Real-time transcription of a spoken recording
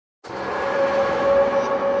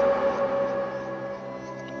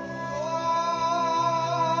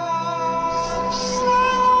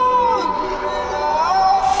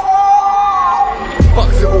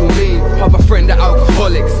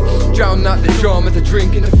drown out the dramas of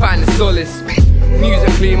drinking to find the solace.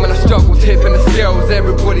 Musically, man, I struggle tipping the scales.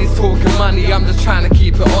 Everybody's talking money, I'm just trying to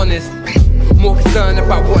keep it honest. More concerned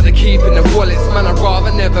about what they keep in their wallets. Man, I'd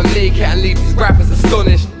rather never make it and leave these rappers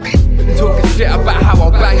astonished. And talking shit about how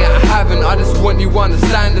I'll bang it, I haven't. I just want you to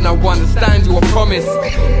understand, and I understand you, I promise.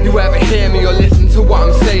 You ever hear me or listen to what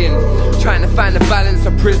I'm saying? Trying to find a balance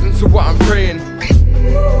of prison to what I'm praying.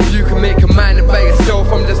 You can make a mind up by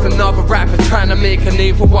yourself. I'm just another rapper trying to make a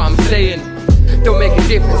name for what I'm saying. Don't make a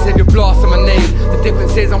difference if you blast on my name. The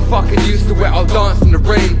difference is I'm fucking used to it, I'll dance in the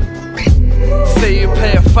rain. Say you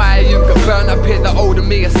play a fire, you get burned up, hit the older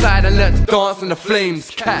me aside and learn to dance in the flames.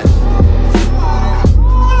 Catch.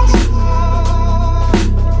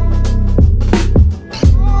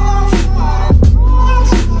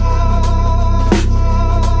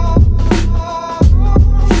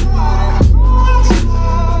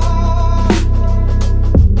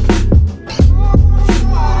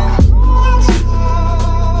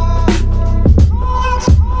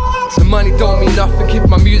 Money don't mean nothing if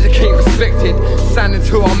my music ain't respected. Stand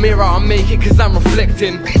into a mirror, I make it cause I'm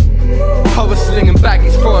reflecting. I was slinging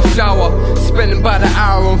baggies for a shower, spending by the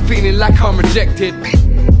hour and feeling like I'm rejected.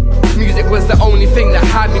 Music was the only thing that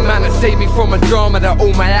had me, man, that saved me from a drama that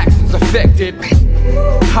all my actions affected.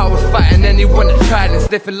 I was fighting anyone that tried and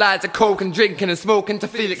sniffing lies of coke and drinking and smoking to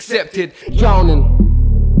feel accepted. Drowning.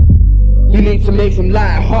 You need to make some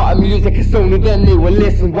light-hearted music, it's only then they will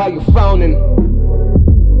listen while you're frowning.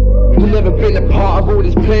 You've never been a part of all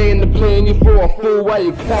this playing, the playing you for a fool while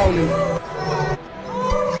you're clowning.